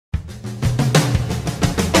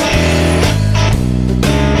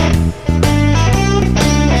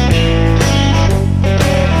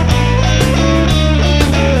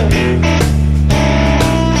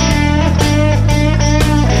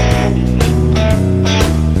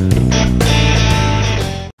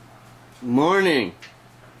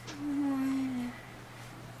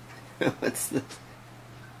What's this?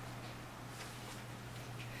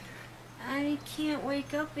 I can't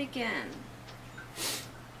wake up again.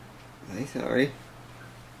 I'm sorry.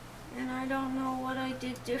 And I don't know what I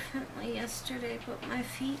did differently yesterday, but my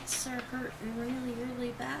feet are hurting really,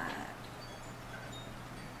 really bad.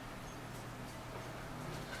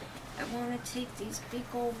 I want to take these big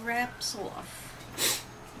old wraps off.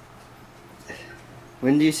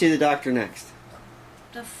 When do you see the doctor next?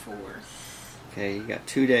 The 4th. Okay, you got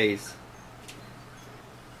 2 days.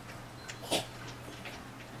 But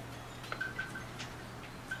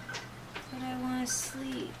I want to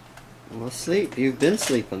sleep. Well, sleep. You've been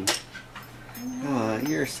sleeping. Oh,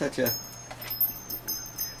 you're such a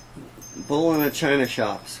bull in a china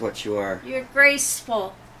shop's what you are. You're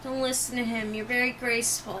graceful. Don't listen to him. You're very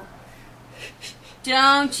graceful.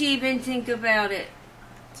 Don't even think about it.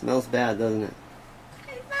 It smells bad, doesn't it?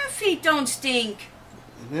 My feet don't stink.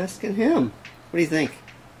 I'm asking him. What do you think?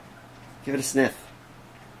 Give it a sniff.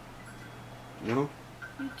 No?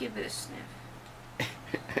 You give it a sniff.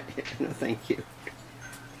 No, thank you.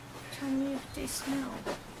 Tell me if they smell.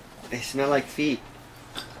 They smell like feet.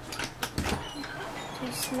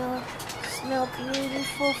 They smell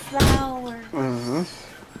beautiful flowers. Uh-huh.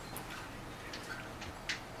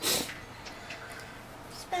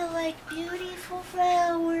 Smell like beautiful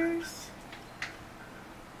flowers.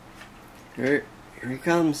 Here he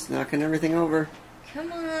comes, knocking everything over.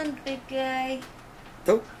 Come on, big guy.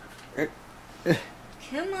 Oh.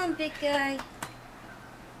 Come on, big guy.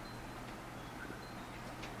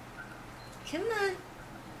 Come on.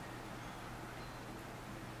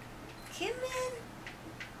 Come on.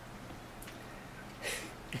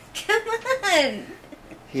 Come on.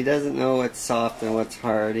 He doesn't know what's soft and what's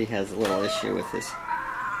hard. He has a little issue with this.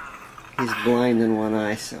 He's blind in one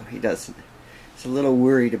eye, so he doesn't. He's a little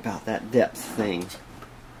worried about that depth thing.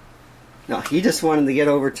 No, he just wanted to get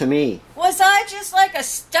over to me. Was I just like a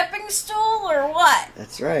stepping stool or what?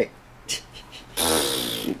 That's right.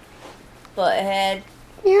 Butthead.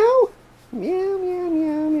 Meow. Meow, meow,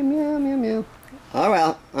 meow, meow, meow, meow, meow. Oh,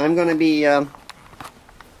 well, I'm going to be, here.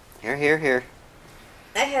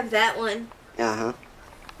 I have that one. Uh-huh.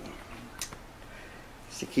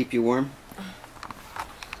 Does to keep you warm?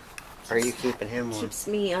 Or are you keeping him warm? Keeps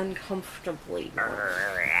me uncomfortably warm.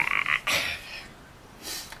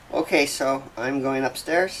 Okay, so I'm going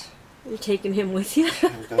upstairs. You're taking him with you?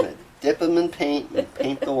 I'm going to dip him in paint and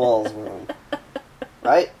paint the walls with him.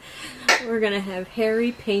 Right? We're going to have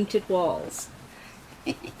hairy painted walls.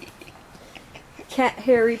 Cat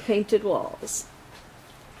hairy painted walls.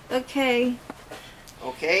 Okay.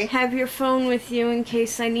 Okay. Have your phone with you in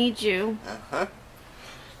case I need you. Uh-huh.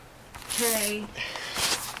 Okay.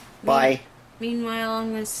 Bye. Meanwhile, I'm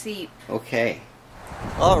going to sleep. Okay.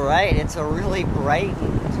 Alright, it's a really bright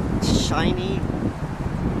and shiny,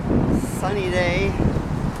 sunny day.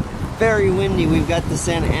 Very windy. We've got the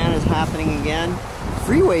Santa Ana's happening again.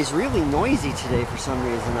 Freeway's really noisy today for some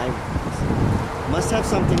reason. I must have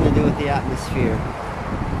something to do with the atmosphere.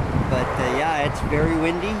 But yeah, it's very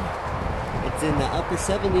windy. It's in the upper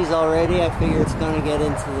 70s already. I figure it's going to get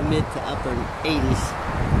into the mid to upper 80s.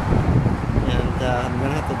 And I'm going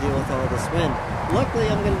to have to deal with all this wind. Luckily,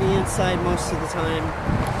 I'm going to be inside most of the time.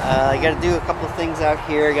 I got to do a couple of things out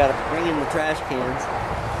here. I got to bring in the trash cans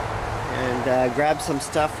and grab some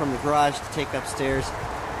stuff from the garage to take upstairs.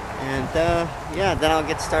 And yeah, then I'll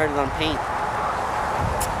get started on paint.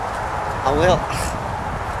 I will.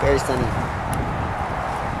 Very sunny.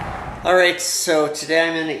 Alright, so today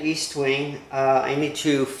I'm in the east wing. I need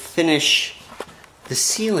to finish the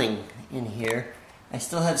ceiling in here. I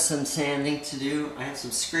still have some sanding to do. I have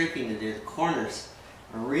some scraping to do. The corners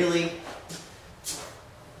are really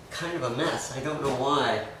kind of a mess. I don't know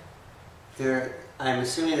why. I'm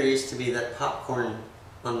assuming there used to be that popcorn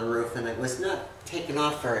on the roof and it was not taken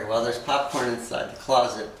off very well. There's popcorn inside the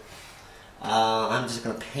closet. I'm just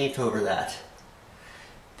going to paint over that.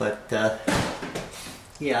 But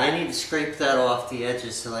yeah, I need to scrape that off the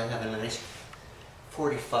edges so I have a nice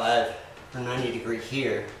 45 or 90 degree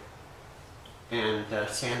here. And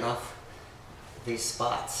sand off these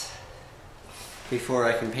spots before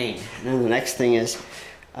I can paint. And then the next thing is,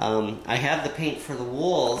 I have the paint for the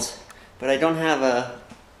walls, but I don't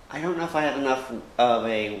know if I have enough of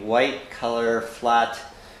a white color flat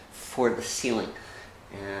for the ceiling.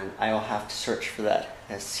 And I will have to search for that.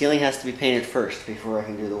 The ceiling has to be painted first before I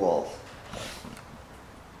can do the walls.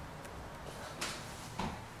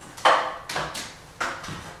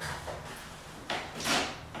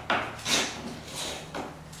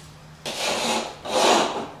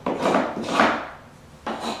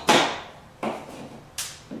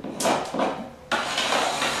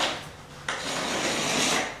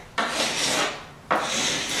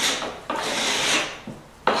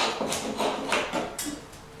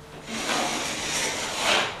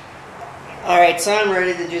 Alright, so I'm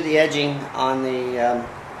ready to do the edging on the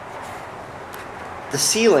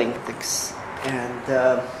ceiling. And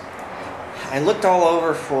I looked all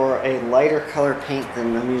over for a lighter color paint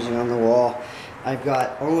than I'm using on the wall. I've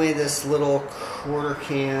got only this little quarter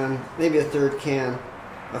can, maybe a third can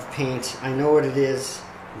of paint. I know what it is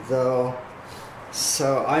though,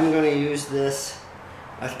 so I'm going to use this.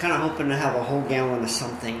 I was kind of hoping to have a whole gallon of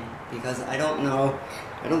something because I don't know,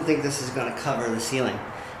 I don't think this is going to cover the ceiling.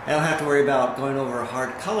 I don't have to worry about going over a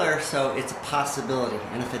hard color, so it's a possibility.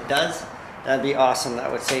 And if it does, that'd be awesome.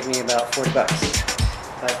 That would save me about 40 bucks.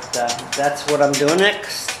 But that's what I'm doing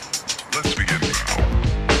next. Let's begin now.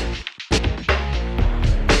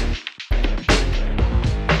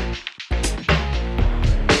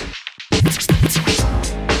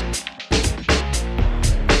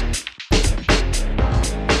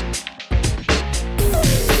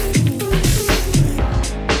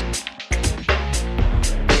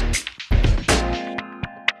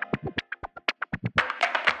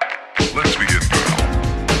 Let's begin now.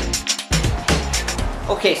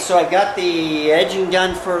 Okay, so I got the edging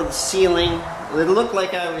done for the ceiling. It looked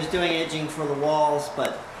like I was doing edging for the walls,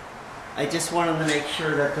 but I just wanted to make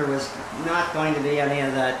sure that there was not going to be any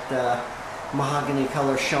of that mahogany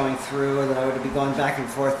color showing through, or that I would be going back and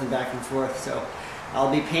forth and back and forth. So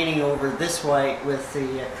I'll be painting over this white with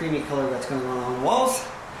the creamy color that's going on the walls.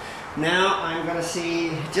 Now I'm going to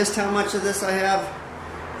see just how much of this I have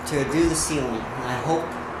to do the ceiling.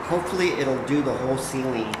 Hopefully it'll do the whole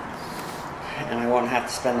ceiling and I won't have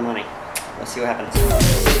to spend the money. We'll see what happens.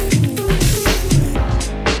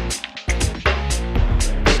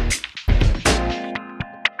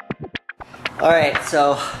 Alright,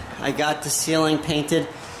 so I got the ceiling painted.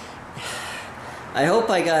 I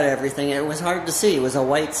hope I got everything. It was hard to see. It was a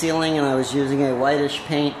white ceiling and I was using a whitish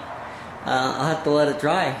paint. I'll have to let it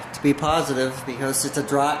dry to be positive because it's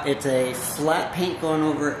a flat paint going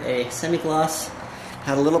over a semi-gloss.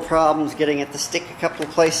 Had a little problems getting it to stick a couple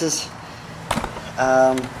of places.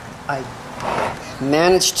 I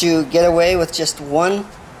managed to get away with just one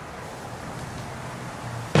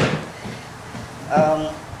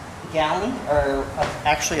gallon, or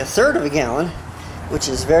actually a third of a gallon, which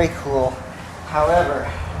is very cool. However,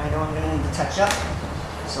 I know I'm going to need to touch up,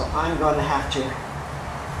 so I'm going to have to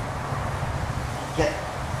get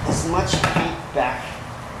as much paint back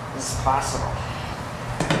as possible.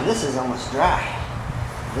 And this is almost dry.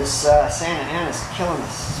 This Santa Ana's killing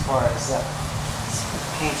us as far as this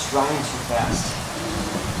paint's drying too fast.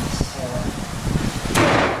 So,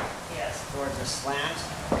 yes, doors are slant.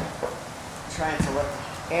 Trying to let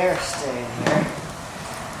the air stay in here.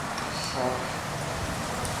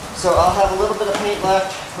 So I'll have a little bit of paint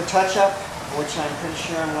left for touch-up, which I'm pretty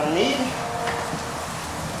sure I'm going to need.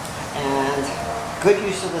 And good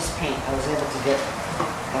use of this paint. I was able to get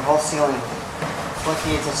the whole ceiling.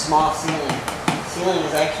 Lucky it's a small ceiling. The ceiling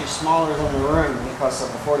is actually smaller than the room because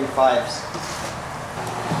of the 45s.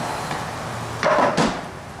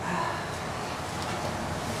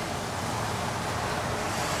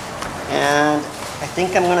 And I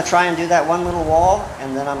think I'm going to try and do that one little wall,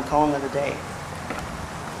 and then I'm calling it a day.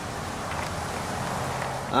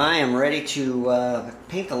 I am ready to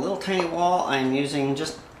paint a little tiny wall. I'm using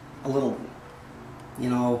just a little,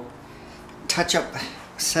 touch-up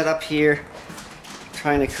setup here.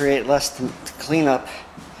 Trying to create less to clean up.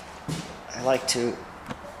 I like to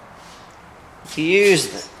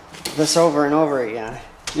use this over and over again.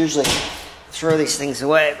 Usually throw these things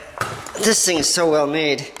away. But this thing is so well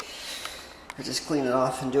made. I just clean it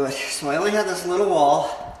off and do it. So I only have this little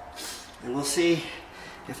wall, and we'll see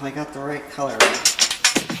if I got the right color.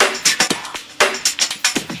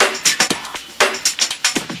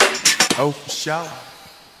 Oh, shout.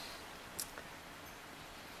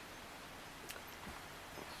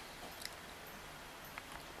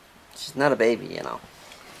 She's not a baby,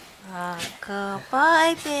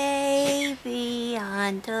 Goodbye, baby,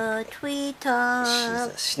 on the treetop.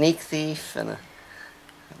 She's a sneak thief and a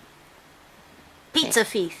Pizza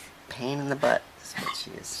thief. pain in the butt. That's what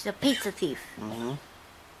she is. She's a pizza thief. Mm-hmm.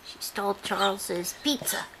 She stole Charles's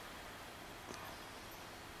pizza.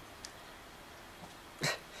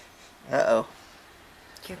 Uh-oh.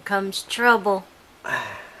 Here comes trouble.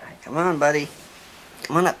 Come on, buddy.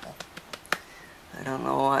 Come on up. I don't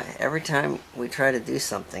know why. Every time we try to do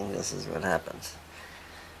something, this is what happens.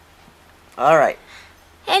 Alright.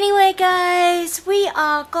 Anyway, guys, we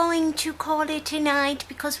are going to call it tonight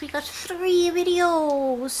because we got 3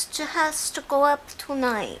 videos that has to go up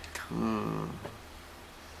tonight.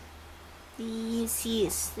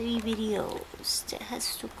 Yes, 3 videos that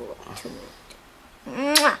has to go up tonight.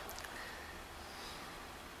 Mwah!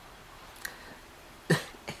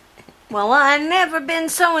 Well, I've never been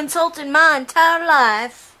so insulted in my entire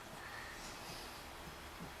life.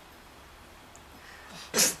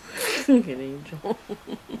 Look at Angel.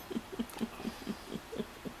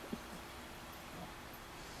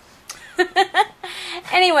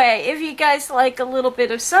 Anyway, if you guys like a little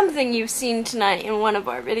bit of something you've seen tonight in one of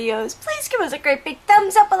our videos, please give us a great big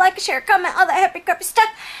thumbs up, a like, a share, comment, all that happy crappy stuff,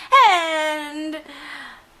 and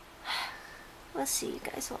we'll see you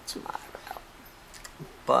guys all tomorrow.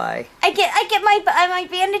 Bye. I get my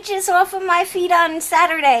bandages off of my feet on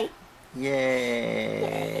Saturday.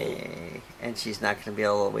 Yay. And she's not going to be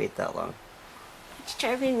able to wait that long. It's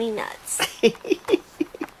driving me nuts.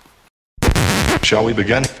 Shall we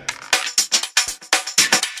begin?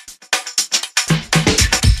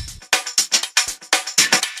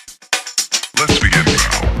 Let's begin.